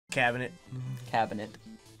Cabinet. Cabinet.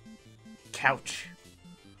 Couch.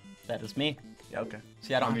 That is me. Yeah, okay.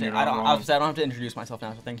 See, I don't mean, have to introduce myself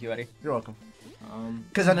now, so thank you, Eddie. You're welcome.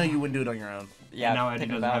 Because I know you wouldn't do it on your own. Yeah. And now Eddie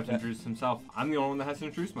doesn't have to introduce himself. I'm the only one that has to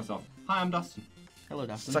introduce myself. Hi, I'm Dustin. Hello,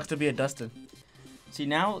 Dustin. Sucks to be a Dustin. See,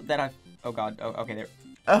 now that I've... Oh, God. Oh, okay, there.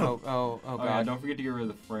 Oh. Oh, God. Yeah, don't forget to get rid of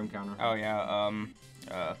the frame counter. Oh, yeah,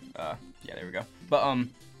 yeah, there we go. But,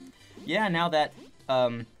 yeah, now that,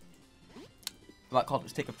 Lot called it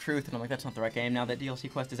Stick of Truth, and I'm like, that's not the right game. Now that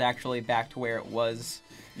DLC Quest is actually back to where it was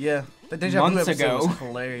Yeah, the Deja Vu months episode ago. was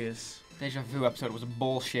hilarious. Deja Vu episode was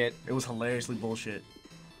bullshit. It was hilariously bullshit.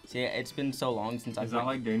 See, it's been so long since I've... Is that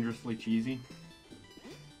like dangerously cheesy?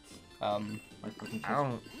 Like fucking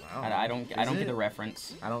I don't get the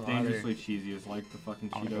reference. I don't know. Dangerously cheesy is like the fucking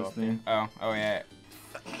Cheetos thing. Oh, yeah.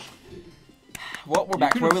 Well, we're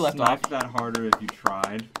back to where we left off. You could have sniped that harder if you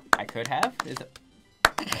tried. I could have? Is it...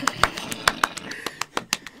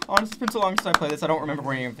 Honestly, it's been so long since I played this, I don't remember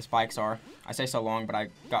where any of the spikes are. I say so long, but I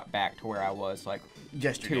got back to where I was, like,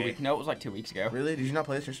 yesterday. 2 weeks. No, it was like 2 weeks ago. Really? Did you not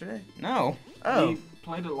play this yesterday? No. Oh. We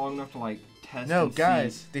played it long enough to, like, test No, and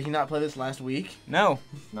guys. see. Did he not play this last week? No.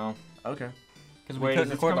 No. Okay. Because we Wait, couldn't is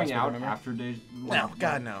this record coming last out week, remember? after days? No,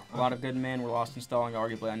 God, no. A lot of good men were lost installing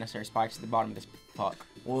arguably unnecessary spikes at the bottom of this fuck.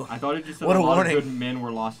 Well, I thought it just said what a a lot warning. of good men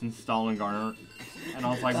were lost in Stalingrad. And I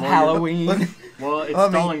was like, well, Halloween. Well, it's I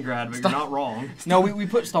mean, Stalingrad, but you're not wrong. No, we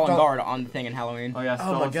put Stalingrad on the thing in Halloween. Oh, yeah,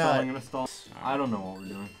 Oh my God. Stalin and a Stalin. I don't know what we're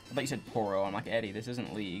doing. I thought you said Poro. I'm like, Eddie, this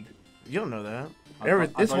isn't League. you don't know that. I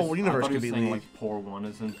This thought whole he- universe I thought he could was be saying, League. like, pour one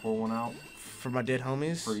as in pour one out For my dead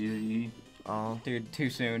homies. for you. Oh. Dude, too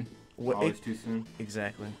soon. What, Always too soon.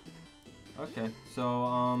 exactly. Okay,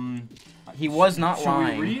 so, He was not should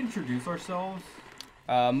lying. we reintroduce ourselves?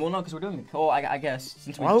 Well, no, because we're doing... Well, I guess,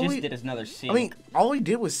 since we Why would just we- did another scene. I mean, all we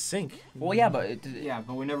did was sync. Well, yeah, but... Yeah,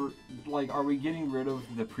 but we never, like, are we getting rid of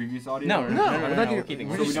the previous audio? No, or- no, we're not we're getting- keeping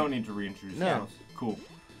we're So we just- don't need to reintroduce No. ourselves. Cool.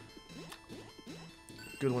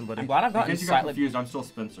 Good one, buddy. I'm glad I've In gotten case you got slightly... confused, I'm still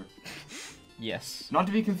Spencer. Yes. Not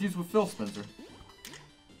to be confused with Phil Spencer.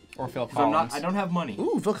 Or Phil 'Cause I'm Collins. not, I don't have money.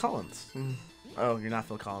 Ooh, Phil Collins. Oh, you're not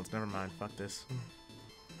Phil Collins. Never mind. Fuck this.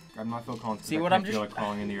 I'm not Phil Collins. See, I what can't I'm feel just- like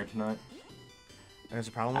calling in the air tonight. There's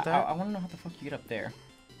a problem with I that? want to know how the fuck you get up there.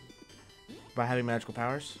 By having magical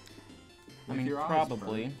powers? I With mean, your eyes,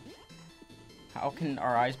 probably. bro. How can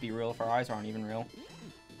our eyes be real if our eyes aren't even real?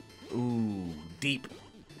 Ooh, deep.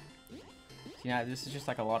 See, now this is just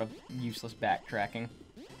like a lot of useless backtracking.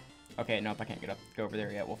 Okay, nope, I can't go over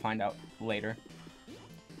there yet. We'll find out later.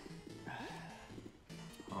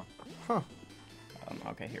 Huh.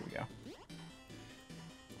 Okay, here we go.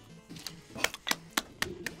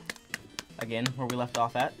 Again, where we left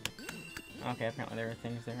off at. Okay, apparently there are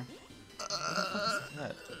things there. What the fuck is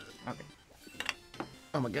that? Okay.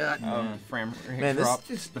 Oh my god. Man. Frame Man, this drop.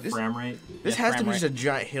 just The this, frame rate. this Yeah, has to frame be rate. just a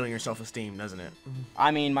giant hit on your self-esteem, doesn't it?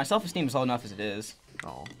 I mean, my self-esteem is low enough as it is.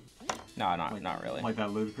 Oh. No, not really. Like that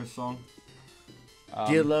Ludacris song.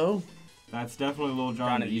 Get low? That's definitely Lil Jon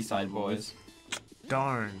John and and the East Side Boys.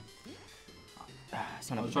 Darn.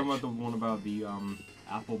 Son I of was a talking bitch. about the one about the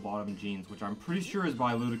apple bottom jeans, which I'm pretty sure is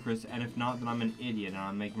by Ludacris, and if not, then I'm an idiot and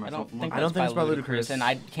I'm making I myself don't look. think I don't think it's by Ludacris. and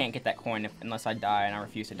I can't get that coin unless I die, and I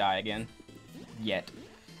refuse to die again. Yet.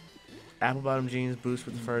 Apple bottom jeans, boost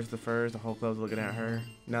with the furs, the whole club's looking at her.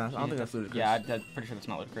 No, I don't think that's Ludacris. Yeah, I'm pretty sure that's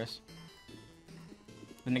not Ludacris.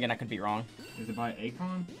 Then again, I could be wrong. Is it by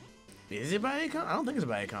Akon? Is it by Akon? I don't think it's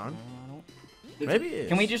by Akon. It's- Maybe it is.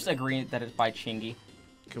 Can we just agree that it's by Chingy?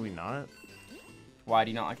 Can we not? Why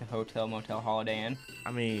do you not like a Hotel Motel Holiday Inn?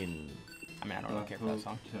 I mean... I mean, I don't really care for that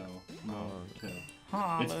song.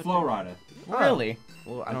 It's Flow Rida. Really?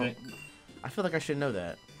 Well, I think. I feel like I should know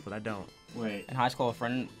that, but I don't. Wait. In high school, a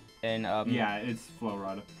friend in Yeah, it's Flow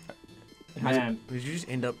Rida. in high school, Man, Did you just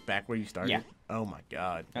end up back where you started? Yeah. Oh my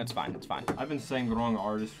god. that's fine. It's fine. I've been saying the wrong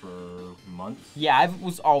artist for months. Yeah, I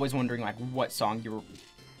was always wondering like what song you were.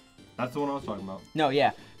 That's the one I was talking about. No,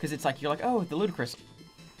 yeah, because it's like you're like, oh, the Ludacris.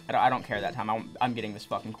 I don't care that time. I'm getting this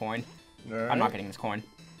fucking coin. I'm not getting this coin.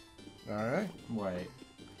 Alright. Wait.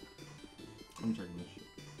 I'm checking this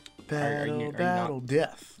shit. Battle, are you battle,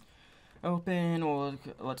 death. Open, well,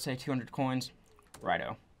 let's say 200 coins.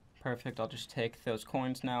 Righto. Perfect, I'll just take those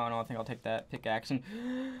coins now, and I think I'll take that pickaxe and...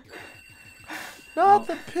 Not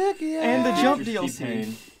the picky And the jump Just DLC.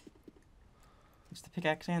 T-Pain. It's the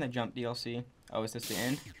pickaxe and the jump DLC. Oh, is this the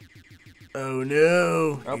end? Oh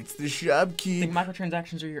no, Oh. it's the I think shopkeep.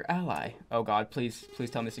 microtransactions are your ally. Oh god, please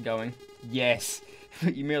tell me this is going. Yes!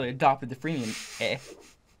 You merely adopted the freemium. Eh.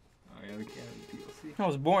 Oh yeah, the DLC. I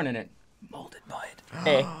was born in it. Molded by it.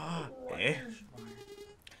 Eh. Eh?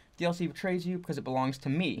 DLC betrays you because it belongs to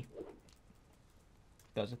me.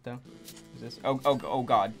 Does it though? Is this? Oh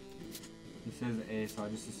God. He says A, so I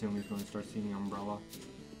just assume he's going to start seeing Umbrella.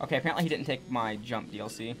 Okay, apparently he didn't take my jump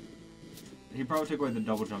DLC. He probably took away the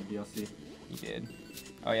double jump DLC. He did.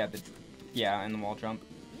 Oh yeah, and the wall jump.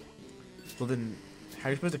 Well then, how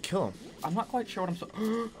are you supposed to kill him? I'm not quite sure what I'm so.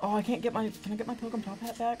 Oh, I can't get my. Can I get my Pilgrim Top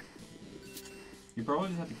Hat back? You probably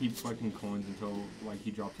just have to keep collecting coins until like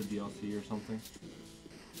he drops a DLC or something.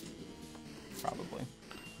 Probably.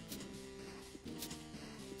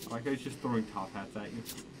 I like how he's just throwing top hats at you.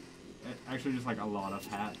 Actually, just like a lot of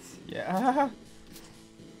hats. Yeah.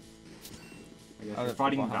 I guess Oh, you're the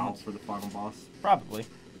fighting football Valve helmets. for the final boss. Probably.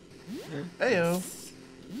 Heyo.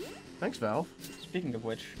 Thanks, Valve. Speaking of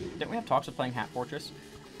which, didn't we have talks of playing Hat Fortress?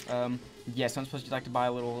 Yes, I'm supposed to like to buy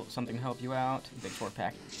a little something to help you out. Big sword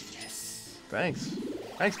pack. Yes. Thanks.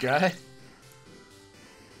 Thanks, guy.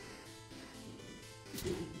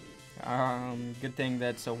 Good thing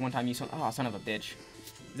that one time you saw. Oh, son of a bitch.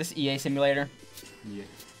 Is this EA Simulator? Yeah,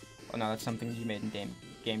 Oh no, that's something you made in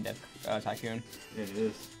Game Dev Tycoon. it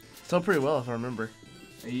is. Sold pretty well, if I remember.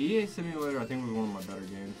 EA Simulator, I think, was one of my better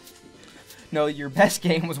games. No, your best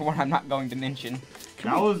game was one I'm not going to mention.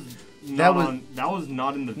 That was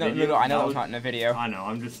not in the video. No, I know that was not in the video. I know.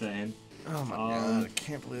 I'm just saying. Oh my god, I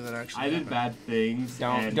can't believe that actually I did happened. bad things.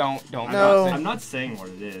 Don't. No. I'm not saying what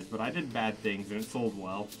it is, but I did bad things and it sold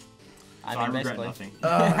well. I So mean, I regret basically.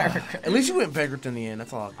 nothing. At least you went bankrupt in the end,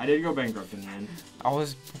 that's all. I did go bankrupt in the end. I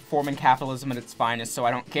was performing capitalism at its finest, so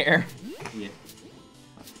I don't care. Yeah.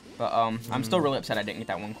 But I'm still really upset I didn't get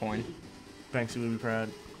that one coin. Banksy would be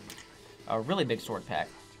proud. A really big sword pack.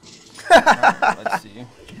 Alright, let's see.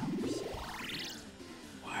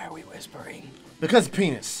 Why are we whispering? Because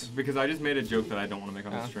penis. Because I just made a joke that I don't want to make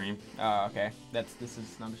on the Oh. stream. Oh, okay. This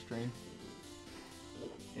is not a stream.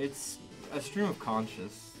 It's a stream of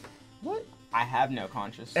conscience. What? I have no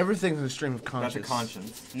conscience. Everything's in a stream of conscience. That's a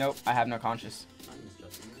conscience. Nope, I have no conscience.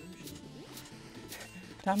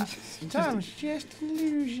 Time's just an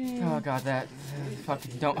illusion. Oh god, that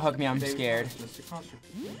fucking don't hug me, I'm scared. Just a construct.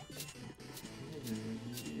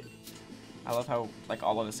 I love how like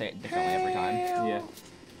all of us say it differently every time. Yeah.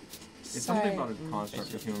 It's something about a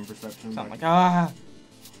construct of human perception. Something Like, like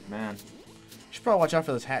man. You should probably watch out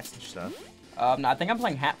for those hats and stuff. No, I think I'm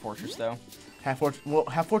playing Hat Fortress though. Half Fortress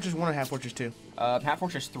 1 or Half Fortress 2? Hat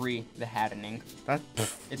Fortress 3, the Hattening. That,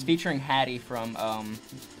 It's featuring Hattie from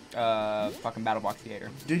fucking Battle Block Theater.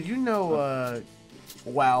 did you know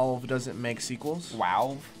Valve doesn't make sequels?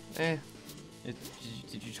 Wow. Eh, Did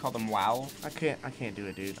you just call them Wow? I can't do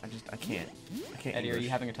it, dude. I can't. Eddie, are English. you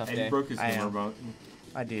having a tough Eddie day? broke his I camera am. remote.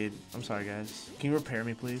 I did. I'm sorry, guys. Can you repair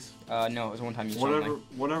me, please? No, it was one time you saw me.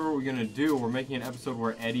 Whatever we're gonna do, we're making an episode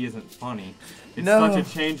where Eddie isn't funny. It's No. such a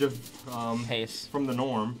change of Pace. from the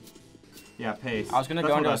norm. Yeah, pace. I was gonna That's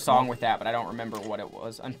go what into a that's song called. with that, but I don't remember what it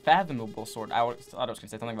was. Unfathomable sword. I thought I was gonna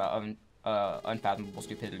say something about unfathomable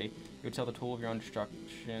stupidity. You would sell the tool of your own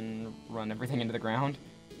destruction, run everything into the ground.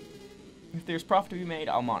 If there's profit to be made,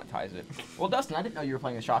 I'll monetize it. Well, Dustin, I didn't know you were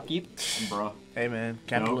playing the shopkeep. Bruh. Hey, man. No,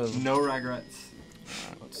 Capitalism. no regrets.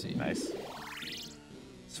 Let's see. Nice.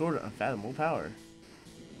 Sword of unfathomable power.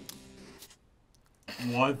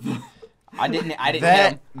 What the? I didn't That- hit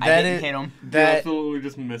him. I that didn't is- hit him. You That absolutely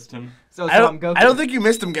just missed him. So I I'm don't. Goku. I don't think you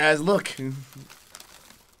missed him, guys. Look. Am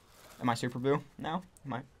I Super Boo now?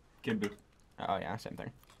 Am I? Kid Boo. Oh yeah, same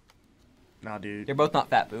thing. Nah, dude. You're both not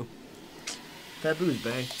Fat Boo. That boo is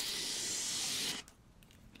bang.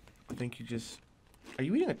 I think you just. Are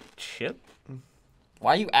you eating a chip?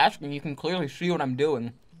 Why are you asking? You can clearly see what I'm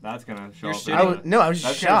doing. That's gonna show You're up. sitting- I was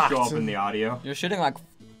That's shocked. gonna show up in the audio. You're sitting like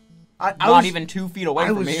I not was, even 2 feet away I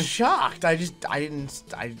from was me. shocked. I didn't.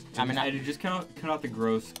 I mean, Eddie, just cut out the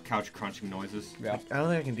gross couch crunching noises. Yeah. I don't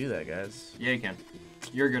think I can do that, guys. Yeah, you can.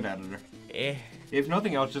 You're a good editor. Eh. If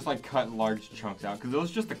nothing else, just like cut large chunks out, because those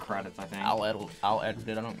are just the credits, I think. I'll edit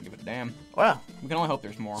it. I don't give a damn. Wow. We can only hope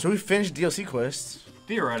there's more. So we finished DLC quests.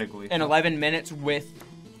 Theoretically. In 11 minutes with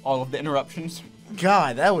all of the interruptions.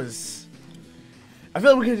 God, that was. I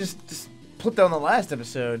feel like we could just put that on the last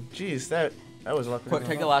episode. Jeez, that was lucky.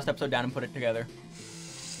 Take the last episode down and put it together.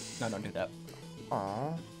 No, don't do that.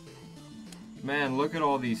 Aw. Man, look at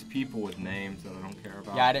all these people with names that I don't care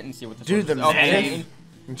about. Yeah, I didn't see what this Dude, was. the Okay.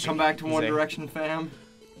 Come back to One Zay. Direction, fam.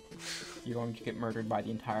 You're going to get murdered by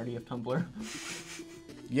the entirety of Tumblr.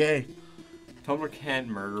 Yay. Tumblr can't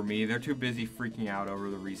murder me. They're too busy freaking out over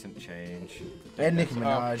the recent change. And Nicki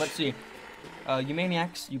Minaj. Let's see. You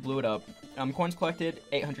maniacs, you blew it up. Coins collected,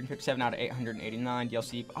 857 out of 889.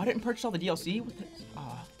 DLC. I didn't purchase all the DLC. What the?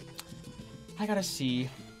 I gotta see.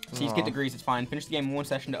 C's get Aw. degrees. It's fine. Finish the game in one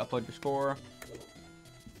session to upload your score.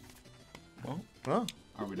 Well, Well,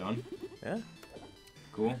 Are we done? yeah.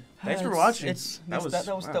 Cool. Thanks for watching.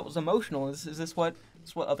 That was emotional. Is this what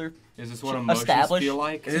other Is this what emotions feel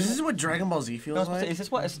like? Is this what Dragon Ball Z feels like? Is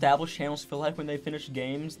this what established channels feel like when they finish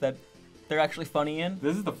games that they're actually funny in?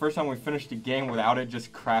 This is the first time we finished a game without it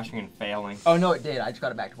just crashing and failing. Oh no, it did. I just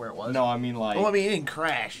got it back to where it was. No, I mean like. Well, I mean, it didn't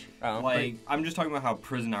crash. Like, I'm just talking about how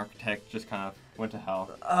Prison Architect just kind of went to hell.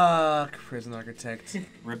 Prison Architect.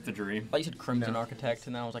 Rip the dream. Like you said, Crimson Architect,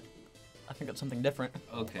 and then I was like, I think that's something different.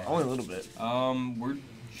 Okay. Only a little bit.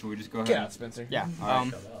 Should we just go ahead? Get out, Spencer. Yeah.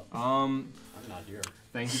 I'm not here.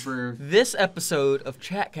 Thank you for. This episode of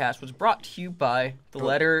Chattcast was brought to you by the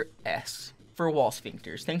letter S for Wall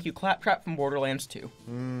Sphincters. Thank you, Claptrap from Borderlands 2.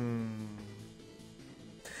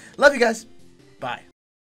 Love you guys. Bye.